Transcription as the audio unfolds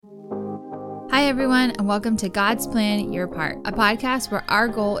Hi, everyone, and welcome to God's Plan, Your Part, a podcast where our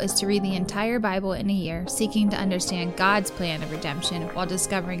goal is to read the entire Bible in a year, seeking to understand God's plan of redemption while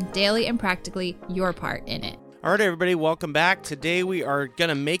discovering daily and practically your part in it. All right, everybody, welcome back. Today we are going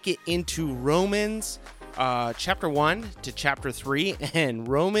to make it into Romans chapter 1 to chapter 3, and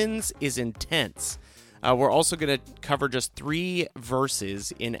Romans is intense. We're also going to cover just 3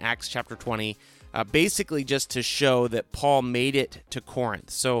 verses in Acts chapter 20, basically just to show that Paul made it to Corinth.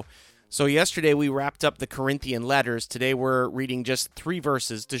 So yesterday we wrapped up the Corinthian letters. Today we're reading just 3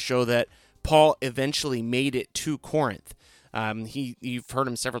 verses to show that Paul eventually made it to Corinth. You've heard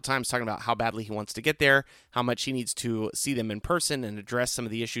him several times talking about how badly he wants to get there, how much he needs to see them in person and address some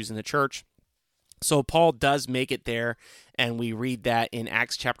of the issues in the church. So Paul does make it there, and we read that in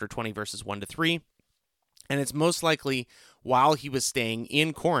Acts chapter 20, verses 1 to 3. And it's most likely while he was staying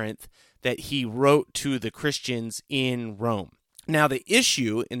in Corinth that he wrote to the Christians in Rome. Now, the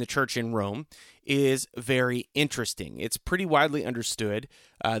issue in the church in Rome is very interesting. It's pretty widely understood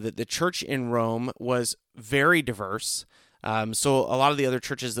that the church in Rome was very diverse. So a lot of the other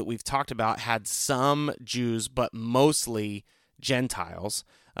churches that we've talked about had some Jews, but mostly Gentiles.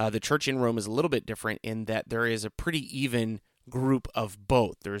 The church in Rome is a little bit different in that there is a pretty even group of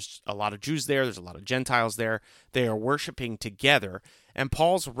both. There's a lot of Jews there. There's a lot of Gentiles there. They are worshiping together. And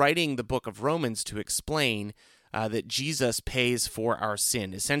Paul's writing the book of Romans to explain that Jesus pays for our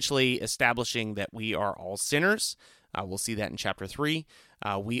sin, essentially establishing that we are all sinners. We'll see that in chapter 3.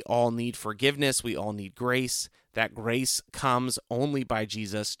 We all need forgiveness. We all need grace. That grace comes only by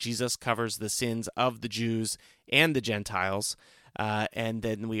Jesus. Jesus covers the sins of the Jews and the Gentiles, and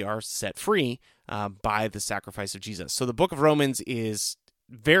then we are set free by the sacrifice of Jesus. So the book of Romans is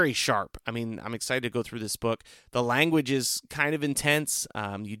very sharp. I mean, I'm excited to go through this book. The language is kind of intense.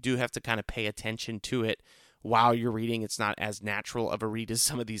 You do have to kind of pay attention to it while you're reading. It's not as natural of a read as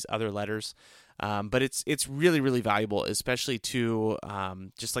some of these other letters, but it's really, really valuable, especially to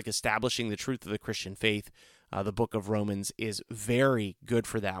just like establishing the truth of the Christian faith. The book of Romans is very good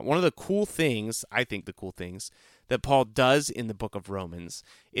for that. One of the cool things, I think the cool things, that Paul does in the book of Romans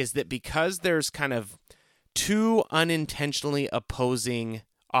is that because there's kind of 2 unintentionally opposing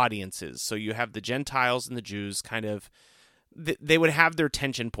audiences, so you have the Gentiles and the Jews kind of, they would have their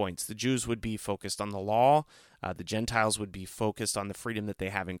tension points. The Jews would be focused on the law. The Gentiles would be focused on the freedom that they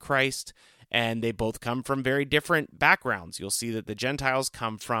have in Christ. And they both come from very different backgrounds. You'll see that the Gentiles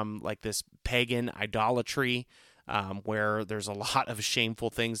come from like this pagan idolatry, where there's a lot of shameful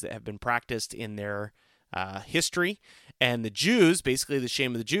things that have been practiced in their history. And the Jews, basically the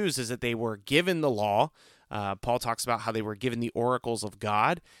shame of the Jews is that they were given the law. Paul talks about how they were given the oracles of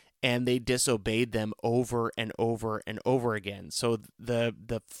God, and they disobeyed them over and over and over again. So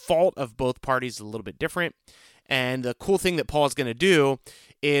the fault of both parties is a little bit different. And the cool thing that Paul is going to do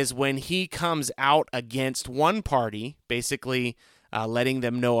is when he comes out against one party, basically letting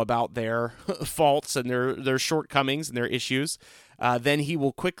them know about their faults and their shortcomings and their issues, then he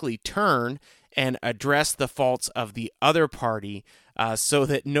will quickly turn and address the faults of the other party so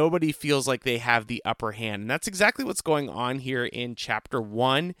that nobody feels like they have the upper hand. And that's exactly what's going on here in chapter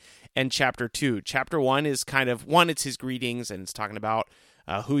 1 and chapter 2. Chapter 1 is kind of, it's his greetings, and it's talking about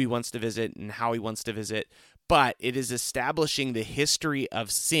who he wants to visit and how he wants to visit. But it is establishing the history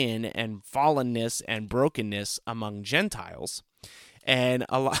of sin and fallenness and brokenness among Gentiles. And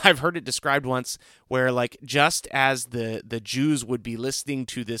I've heard it described once where, like, just as the Jews would be listening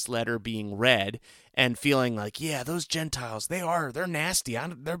to this letter being read and feeling like, yeah, those Gentiles, they're nasty,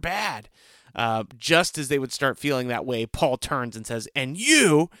 they're bad. Just as they would start feeling that way, Paul turns and says, and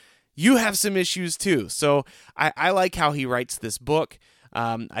you have some issues too. So I like how he writes this book.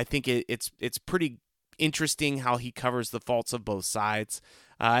 I think it's pretty interesting how he covers the faults of both sides.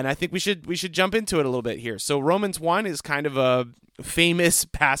 And I think we should jump into it a little bit here. So Romans 1 is kind of a famous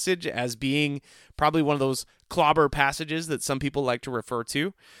passage as being probably one of those clobber passages that some people like to refer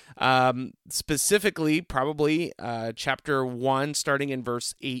to. Specifically, probably chapter 1, starting in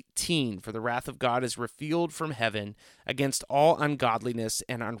verse 18. For the wrath of God is revealed from heaven against all ungodliness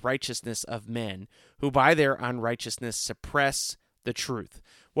and unrighteousness of men, who by their unrighteousness suppress the truth.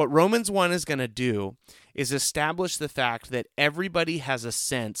 What Romans 1 is going to do is establish the fact that everybody has a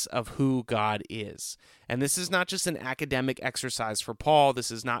sense of who God is. And this is not just an academic exercise for Paul. This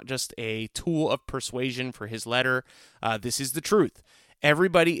is not just a tool of persuasion for his letter. This is the truth.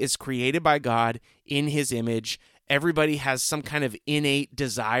 Everybody is created by God in his image. Everybody has some kind of innate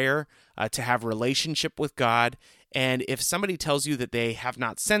desire to have relationship with God. And if somebody tells you that they have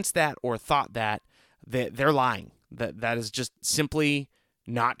not sensed that or thought that, they're lying. That is just simply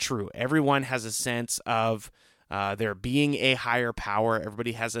not true. Everyone has a sense of there being a higher power.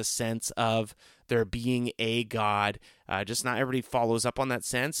 Everybody has a sense of there being a God. Just not everybody follows up on that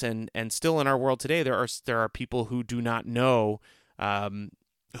sense. And still in our world today, there are people who do not know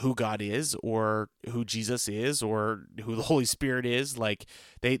who God is, or who Jesus is, or who the Holy Spirit is. Like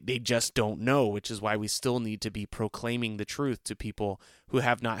they just don't know, which is why we still need to be proclaiming the truth to people who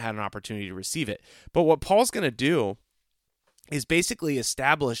have not had an opportunity to receive it. But what Paul's going to do is basically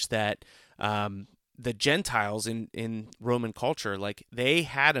establish that the Gentiles in Roman culture, like they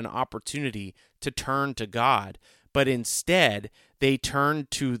had an opportunity to turn to God, but instead they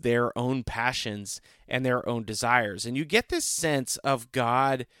turned to their own passions and their own desires. And you get this sense of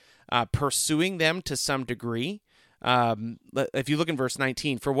God pursuing them to some degree. If you look in verse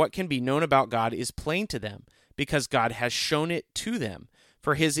 19, for what can be known about God is plain to them, because God has shown it to them.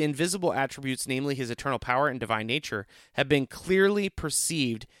 For his invisible attributes, namely his eternal power and divine nature, have been clearly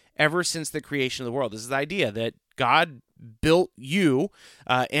perceived ever since the creation of the world. This is the idea that God built you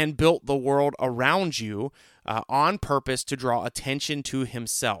and built the world around you on purpose to draw attention to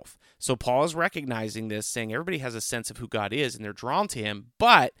himself. So Paul is recognizing this, saying everybody has a sense of who God is, and they're drawn to him,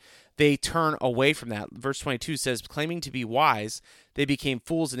 but they turn away from that. Verse 22 says, claiming to be wise, they became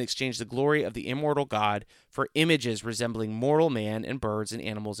fools and exchanged the glory of the immortal God for images resembling mortal man and birds and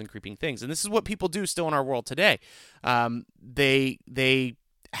animals and creeping things. And this is what people do still in our world today. They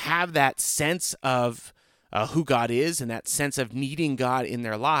have that sense of who God is and that sense of needing God in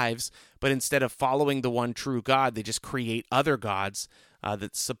their lives, but instead of following the one true God, they just create other gods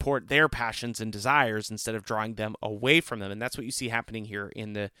that support their passions and desires instead of drawing them away from them. And that's what you see happening here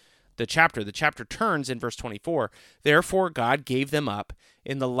in the chapter. The chapter turns in verse 24. Therefore God gave them up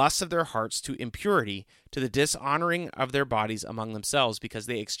in the lusts of their hearts to impurity, to the dishonoring of their bodies among themselves, because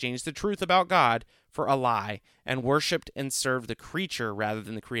they exchanged the truth about God for a lie, and worshipped and served the creature rather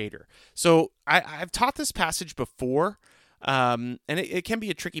than the Creator. So I've taught this passage before, and it can be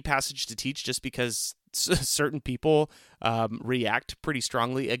a tricky passage to teach just because certain people react pretty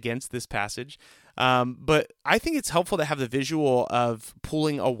strongly against this passage. But I think it's helpful to have the visual of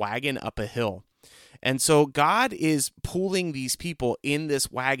pulling a wagon up a hill. And so God is pulling these people in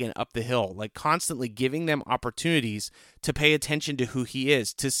this wagon up the hill, like constantly giving them opportunities to pay attention to who he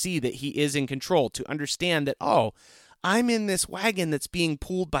is, to see that he is in control, to understand that, oh, I'm in this wagon that's being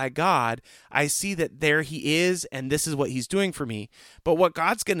pulled by God. I see that there he is, and this is what he's doing for me. But what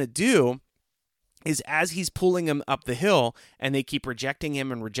God's going to do is, as he's pulling them up the hill and they keep rejecting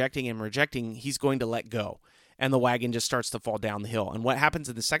him and rejecting him and rejecting, he's going to let go. And the wagon just starts to fall down the hill. And what happens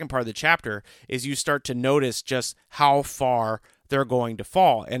in the second part of the chapter is you start to notice just how far they're going to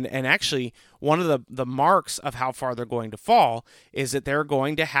fall. And actually, one of the marks of how far they're going to fall is that they're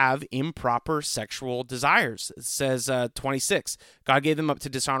going to have improper sexual desires. It says 26, God gave them up to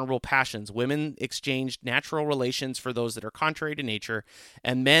dishonorable passions. Women exchanged natural relations for those that are contrary to nature,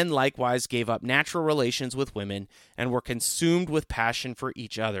 and men likewise gave up natural relations with women and were consumed with passion for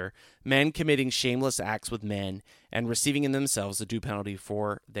each other, men committing shameless acts with men and receiving in themselves the due penalty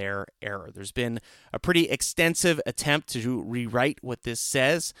for their error. There's been a pretty extensive attempt to rewrite what this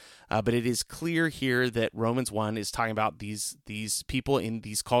says, but it is clear here that Romans 1 is talking about these people in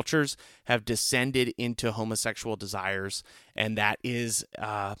these cultures have descended into homosexual desires, and that is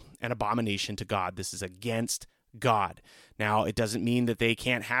an abomination to God. This is against God. Now, it doesn't mean that they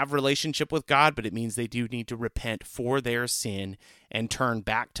can't have relationship with God, but it means they do need to repent for their sin and turn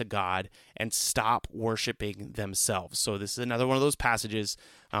back to God and stop worshiping themselves. So this is another one of those passages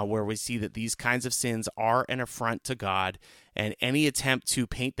where we see that these kinds of sins are an affront to God, and any attempt to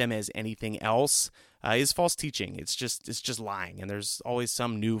paint them as anything else is false teaching. It's just lying, and there's always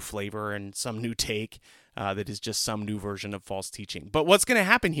some new flavor and some new take that is just some new version of false teaching. But what's going to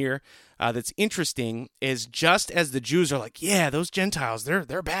happen here that's interesting is, just as the Jews are like, yeah, those Gentiles,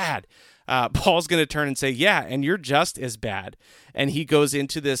 they're bad, Paul's going to turn and say, yeah, and you're just as bad. And he goes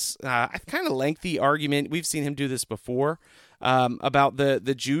into this kind of lengthy argument. We've seen him do this before about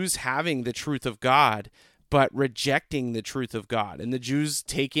the Jews having the truth of God, but rejecting the truth of God. And the Jews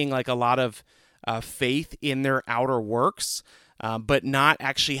taking like a lot of faith in their outer works, but not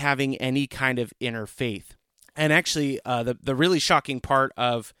actually having any kind of inner faith. And actually, the really shocking part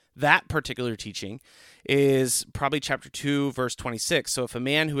of that particular teaching is probably chapter 2, verse 26. So if a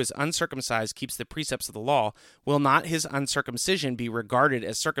man who is uncircumcised keeps the precepts of the law, will not his uncircumcision be regarded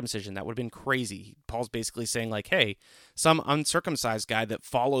as circumcision? That would have been crazy. Paul's basically saying like, hey, some uncircumcised guy that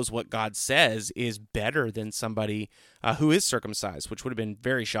follows what God says is better than somebody who is circumcised, which would have been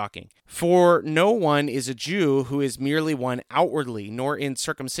very shocking. For no one is a Jew who is merely one outwardly, nor in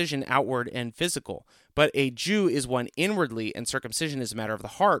circumcision outward and physical, But a Jew is one inwardly, and circumcision is a matter of the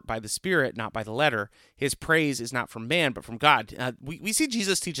heart, by the Spirit, not by the letter. His praise is not from man, but from God. We see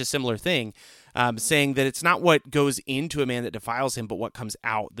Jesus teach a similar thing, saying that it's not what goes into a man that defiles him, but what comes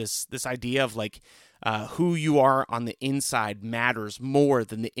out. This idea of like who you are on the inside matters more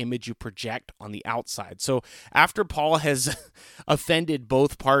than the image you project on the outside. So after Paul has offended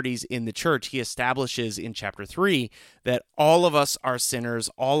both parties in the church, he establishes in chapter 3 that all of us are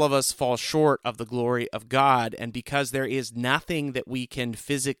sinners, all of us fall short of the glory of God, and because there is nothing that we can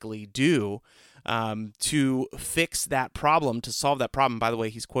physically do to fix that problem, to solve that problem. By the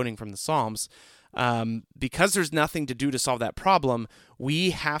way, he's quoting from the Psalms. Because there's nothing to do to solve that problem,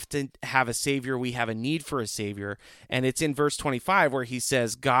 we have to have a Savior. We have a need for a Savior. And it's in verse 25 where he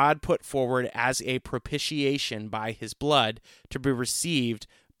says, God put forward as a propitiation by his blood to be received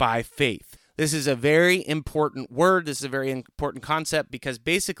by faith. This is a very important word. This is a very important concept because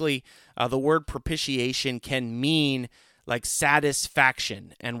basically the word propitiation can mean like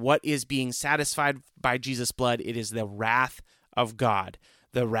satisfaction. And what is being satisfied by Jesus' blood? It is the wrath of God.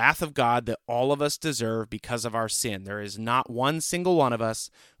 The wrath of God that all of us deserve because of our sin. There is not one single one of us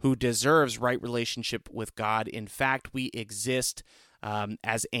who deserves right relationship with God. In fact, we exist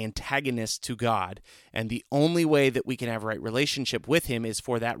as antagonists to God. And the only way that we can have a right relationship with him is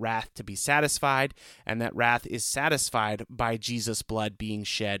for that wrath to be satisfied. And that wrath is satisfied by Jesus' blood being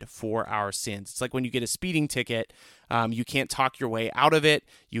shed for our sins. It's like when you get a speeding ticket, you can't talk your way out of it.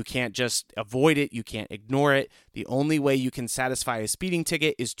 You can't just avoid it. You can't ignore it. The only way you can satisfy a speeding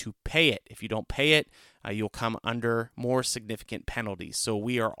ticket is to pay it. If you don't pay it, you'll come under more significant penalties. So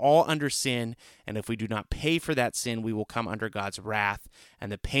we are all under sin, and if we do not pay for that sin, we will come under God's wrath.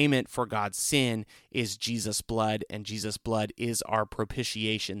 And the payment for God's sin is Jesus' blood, and Jesus' blood is our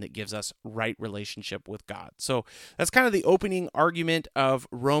propitiation that gives us right relationship with God. So that's kind of the opening argument of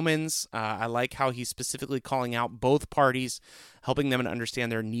Romans. I like how he's specifically calling out both parties, helping them to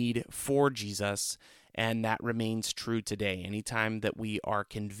understand their need for Jesus. And that remains true today. Anytime that we are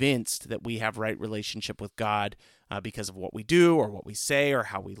convinced that we have right relationship with God because of what we do or what we say or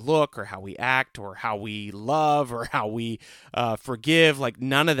how we look or how we act or how we love or how we forgive, like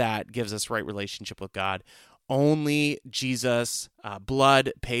none of that gives us right relationship with God. Only Jesus'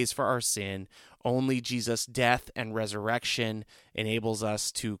 blood pays for our sin. Only Jesus' death and resurrection enables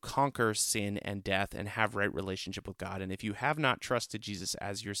us to conquer sin and death and have right relationship with God. And if you have not trusted Jesus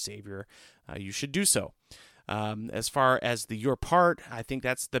as your Savior, you should do so. As far as your part, I think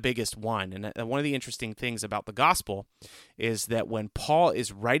that's the biggest one. And one of the interesting things about the gospel is that when Paul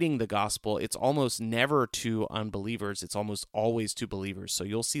is writing the gospel, it's almost never to unbelievers. It's almost always to believers. So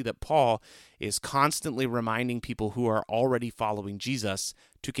you'll see that Paul is constantly reminding people who are already following Jesus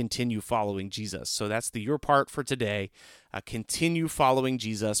to continue following Jesus. So that's your part for today. Continue following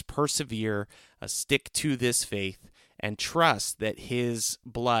Jesus, persevere, stick to this faith, and trust that his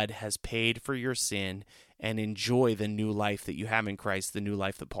blood has paid for your sin, and enjoy the new life that you have in Christ, the new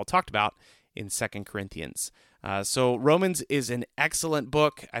life that Paul talked about in 2 Corinthians. So Romans is an excellent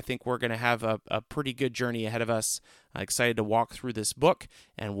book. I think we're going to have a pretty good journey ahead of us. Excited to walk through this book,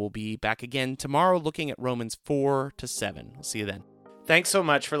 and we'll be back again tomorrow looking at Romans 4-7. We'll see you then. Thanks so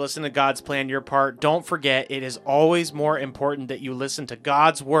much for listening to God's Plan Your Part. Don't forget, it is always more important that you listen to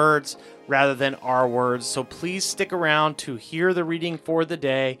God's words rather than our words. So please stick around to hear the reading for the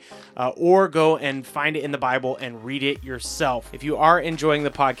day or go and find it in the Bible and read it yourself. If you are enjoying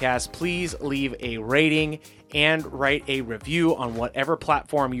the podcast, please leave a rating and write a review on whatever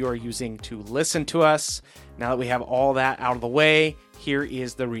platform you are using to listen to us. Now that we have all that out of the way, here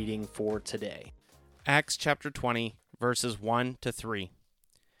is the reading for today. Acts chapter 20. Verses 1-3.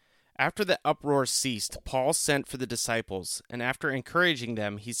 After the uproar ceased, Paul sent for the disciples, and after encouraging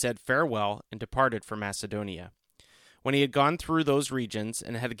them, he said farewell and departed for Macedonia. When he had gone through those regions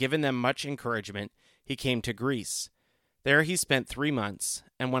and had given them much encouragement, he came to Greece. There he spent 3 months,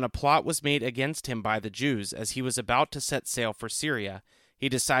 and when a plot was made against him by the Jews as he was about to set sail for Syria, he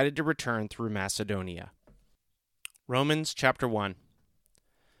decided to return through Macedonia. Romans chapter 1.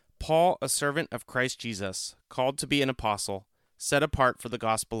 Paul, a servant of Christ Jesus, called to be an apostle, set apart for the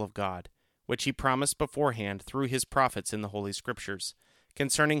gospel of God, which he promised beforehand through his prophets in the Holy Scriptures,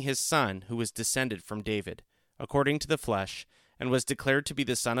 concerning his Son, who was descended from David, according to the flesh, and was declared to be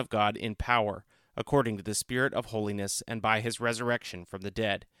the Son of God in power, according to the Spirit of holiness, and by his resurrection from the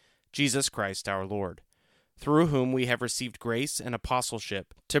dead, Jesus Christ our Lord, through whom we have received grace and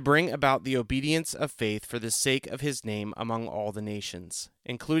apostleship, to bring about the obedience of faith for the sake of his name among all the nations,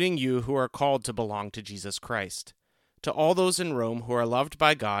 including you who are called to belong to Jesus Christ. To all those in Rome who are loved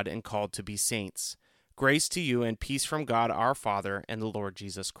by God and called to be saints, grace to you and peace from God our Father and the Lord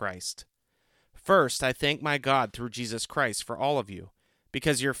Jesus Christ. First, I thank my God through Jesus Christ for all of you,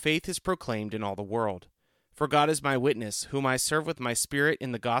 because your faith is proclaimed in all the world. For God is my witness, whom I serve with my spirit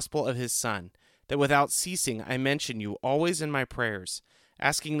in the gospel of his Son, that without ceasing I mention you always in my prayers,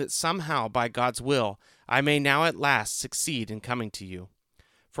 asking that somehow by God's will I may now at last succeed in coming to you.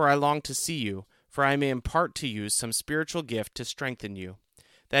 For I long to see you, for I may impart to you some spiritual gift to strengthen you.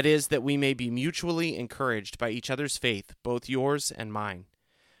 That is, that we may be mutually encouraged by each other's faith, both yours and mine.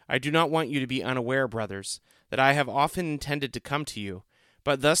 I do not want you to be unaware, brothers, that I have often intended to come to you,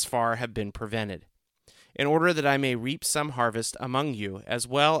 but thus far have been prevented, in order that I may reap some harvest among you as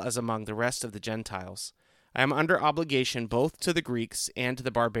well as among the rest of the Gentiles. I am under obligation both to the Greeks and to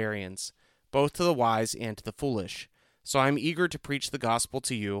the barbarians, both to the wise and to the foolish. So I am eager to preach the gospel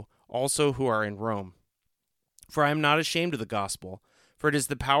to you also who are in Rome. For I am not ashamed of the gospel, for it is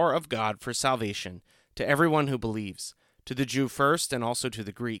the power of God for salvation to everyone who believes, to the Jew first and also to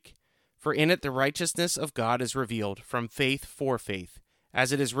the Greek. For in it the righteousness of God is revealed from faith for faith,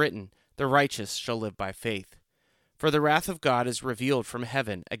 as it is written, the righteous shall live by faith. For the wrath of God is revealed from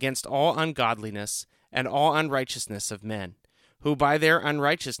heaven against all ungodliness and all unrighteousness of men, who by their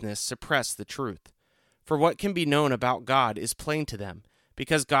unrighteousness suppress the truth. For what can be known about God is plain to them,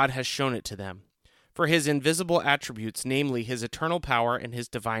 because God has shown it to them. For his invisible attributes, namely his eternal power and his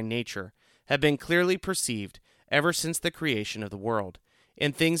divine nature, have been clearly perceived ever since the creation of the world,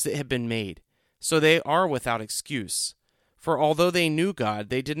 in things that have been made, so they are without excuse. For although they knew God,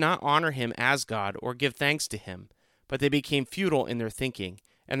 they did not honor him as God or give thanks to him, but they became futile in their thinking,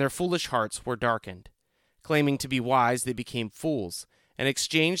 and their foolish hearts were darkened. Claiming to be wise, they became fools, and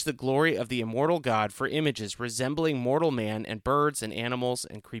exchanged the glory of the immortal God for images resembling mortal man and birds and animals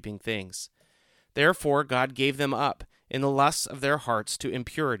and creeping things. Therefore God gave them up in the lusts of their hearts to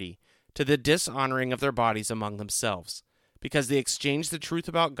impurity, to the dishonoring of their bodies among themselves, because they exchanged the truth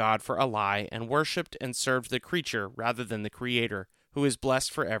about God for a lie and worshipped and served the creature rather than the Creator, who is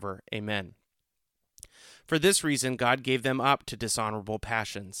blessed forever. Amen. For this reason God gave them up to dishonorable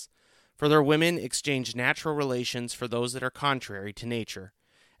passions. For their women exchanged natural relations for those that are contrary to nature.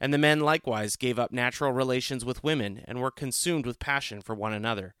 And the men likewise gave up natural relations with women and were consumed with passion for one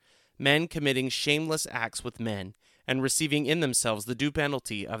another, men committing shameless acts with men and receiving in themselves the due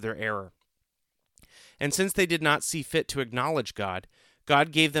penalty of their error. And since they did not see fit to acknowledge God,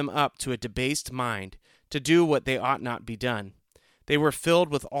 God gave them up to a debased mind to do what they ought not be done. They were filled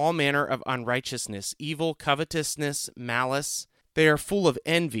with all manner of unrighteousness, evil, covetousness, malice. They are full of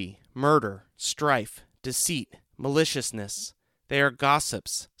envy, murder, strife, deceit, maliciousness. They are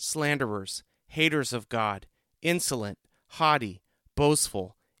gossips, slanderers, haters of God, insolent, haughty,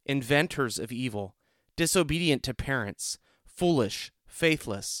 boastful, inventors of evil, disobedient to parents, foolish,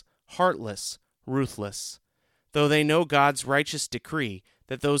 faithless, heartless, ruthless. Though they know God's righteous decree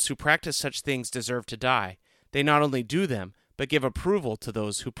that those who practice such things deserve to die, they not only do them, but give approval to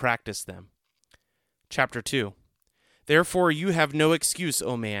those who practice them. Chapter 2. Therefore you have no excuse,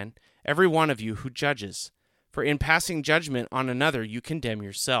 O man, every one of you who judges. For in passing judgment on another you condemn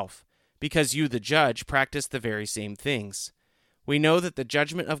yourself, because you, the judge, practice the very same things. We know that the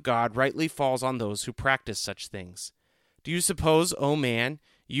judgment of God rightly falls on those who practice such things. Do you suppose, O man,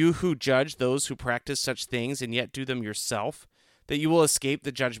 you who judge those who practice such things and yet do them yourself, that you will escape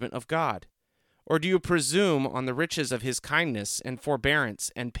the judgment of God? Or do you presume on the riches of his kindness and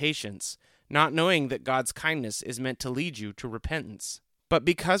forbearance and patience, not knowing that God's kindness is meant to lead you to repentance? But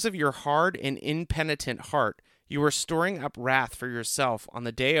because of your hard and impenitent heart, you are storing up wrath for yourself on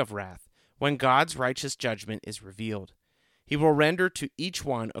the day of wrath, when God's righteous judgment is revealed. He will render to each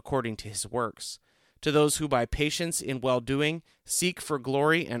one according to his works. To those who by patience in well-doing seek for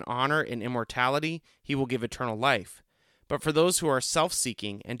glory and honor and immortality, he will give eternal life. But for those who are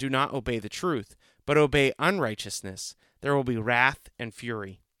self-seeking and do not obey the truth, but obey unrighteousness, there will be wrath and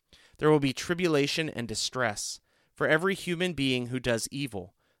fury. There will be tribulation and distress for every human being who does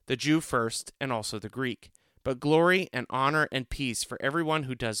evil, the Jew first and also the Greek, but glory and honor and peace for everyone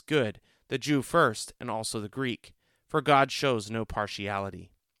who does good, the Jew first and also the Greek, for God shows no partiality.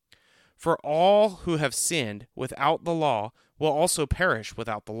 For all who have sinned without the law will also perish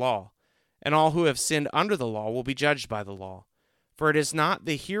without the law, and all who have sinned under the law will be judged by the law. For it is not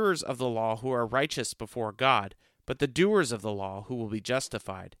the hearers of the law who are righteous before God, but the doers of the law who will be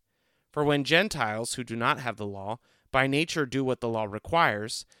justified. For when Gentiles who do not have the law by nature do what the law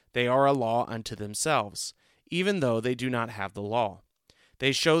requires, they are a law unto themselves, even though they do not have the law.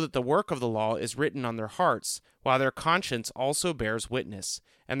 They show that the work of the law is written on their hearts, while their conscience also bears witness,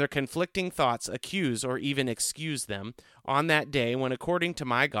 and their conflicting thoughts accuse or even excuse them on that day when, according to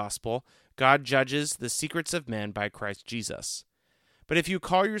my gospel, God judges the secrets of men by Christ Jesus. But if you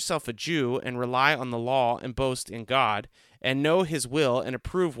call yourself a Jew and rely on the law and boast in God, and know his will and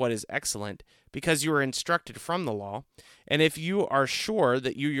approve what is excellent, because you are instructed from the law, and if you are sure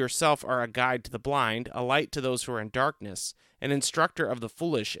that you yourself are a guide to the blind, a light to those who are in darkness, an instructor of the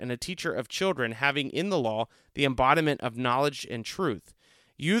foolish, and a teacher of children, having in the law the embodiment of knowledge and truth,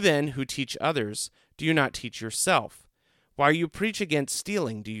 you then who teach others, do you not teach yourself? While you preach against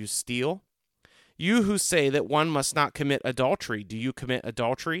stealing, do you steal? You who say that one must not commit adultery, do you commit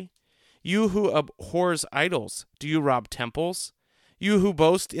adultery? You who abhors idols, do you rob temples? You who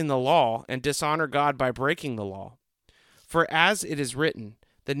boast in the law and dishonor God by breaking the law. For as it is written,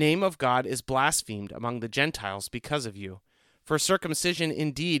 the name of God is blasphemed among the Gentiles because of you. For circumcision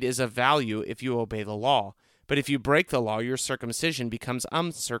indeed is of value if you obey the law, but if you break the law, your circumcision becomes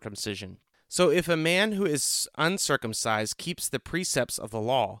uncircumcision. So if a man who is uncircumcised keeps the precepts of the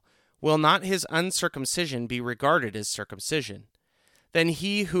law, will not his uncircumcision be regarded as circumcision? Then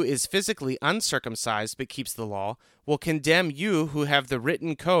he who is physically uncircumcised but keeps the law will condemn you who have the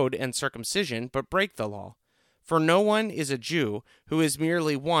written code and circumcision but break the law. For no one is a Jew who is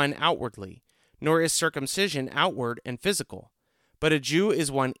merely one outwardly, nor is circumcision outward and physical. But a Jew is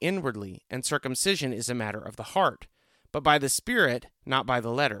one inwardly, and circumcision is a matter of the heart, but by the Spirit, not by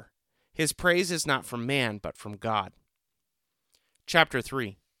the letter. His praise is not from man, but from God. Chapter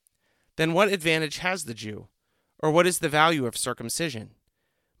 3. Then what advantage has the Jew? Or what is the value of circumcision?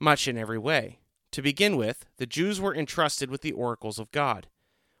 Much in every way. To begin with, the Jews were entrusted with the oracles of God.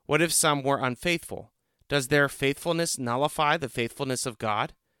 What if some were unfaithful? Does their faithfulness nullify the faithfulness of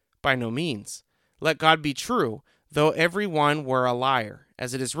God? By no means. Let God be true, though every one were a liar,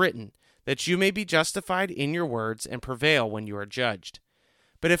 as it is written, that you may be justified in your words and prevail when you are judged.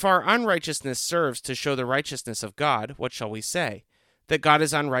 But if our unrighteousness serves to show the righteousness of God, what shall we say? That God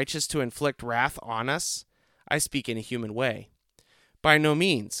is unrighteous to inflict wrath on us? I speak in a human way. By no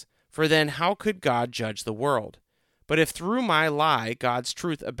means, for then how could God judge the world? But if through my lie God's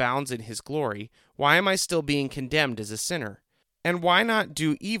truth abounds in his glory, why am I still being condemned as a sinner? And why not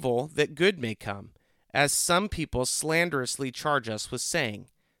do evil that good may come, as some people slanderously charge us with saying,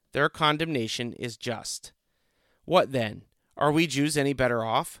 their condemnation is just. What then? Are we Jews any better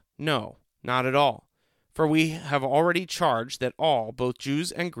off? No, not at all. For we have already charged that all, both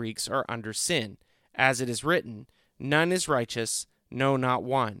Jews and Greeks, are under sin. As it is written, none is righteous, no, not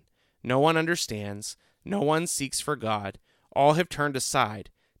one. No one understands, no one seeks for God. All have turned aside.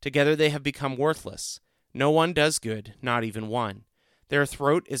 Together they have become worthless. No one does good, not even one. Their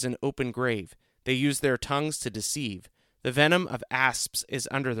throat is an open grave. They use their tongues to deceive. The venom of asps is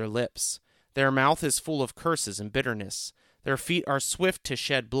under their lips. Their mouth is full of curses and bitterness. Their feet are swift to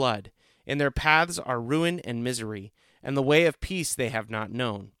shed blood. In their paths are ruin and misery, and the way of peace they have not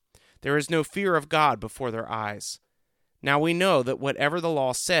known. There is no fear of God before their eyes. Now we know that whatever the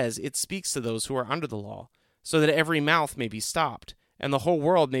law says, it speaks to those who are under the law, so that every mouth may be stopped, and the whole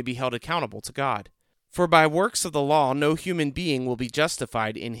world may be held accountable to God. For by works of the law no human being will be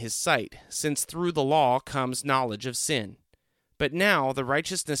justified in his sight, since through the law comes knowledge of sin. But now the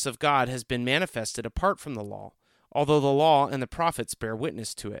righteousness of God has been manifested apart from the law, although the law and the prophets bear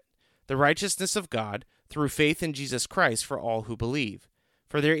witness to it. The righteousness of God through faith in Jesus Christ for all who believe.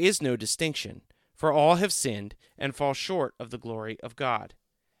 For there is no distinction, for all have sinned and fall short of the glory of God,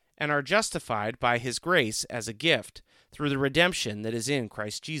 and are justified by his grace as a gift through the redemption that is in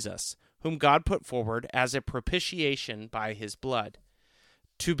Christ Jesus, whom God put forward as a propitiation by his blood,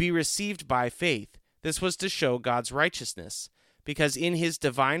 to be received by faith. This was to show God's righteousness, because in his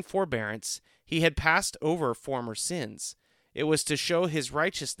divine forbearance he had passed over former sins. It was to show his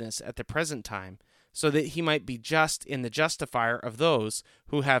righteousness at the present time, so that he might be just in the justifier of those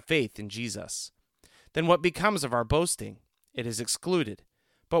who have faith in Jesus. Then what becomes of our boasting? It is excluded.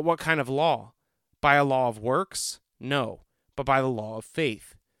 But what kind of law? By a law of works? No, but by the law of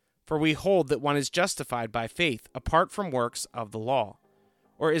faith. For we hold that one is justified by faith apart from works of the law.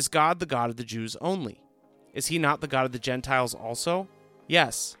 Or is God the God of the Jews only? Is he not the God of the Gentiles also?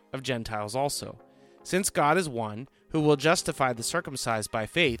 Yes, of Gentiles also. Since God is one, who will justify the circumcised by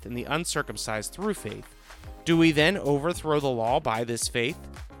faith and the uncircumcised through faith, do we then overthrow the law by this faith?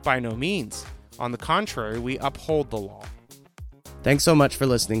 By no means. On the contrary, we uphold the law. Thanks so much for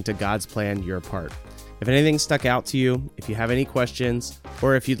listening to God's Plan, Your Part. If anything stuck out to you, if you have any questions,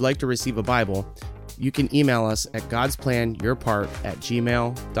 or if you'd like to receive a Bible, you can email us at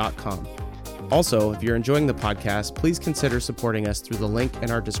godsplanyourpart@gmail.com. Also, if you're enjoying the podcast, please consider supporting us through the link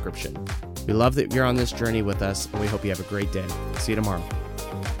in our description. We love that you're on this journey with us, and we hope you have a great day. See you tomorrow.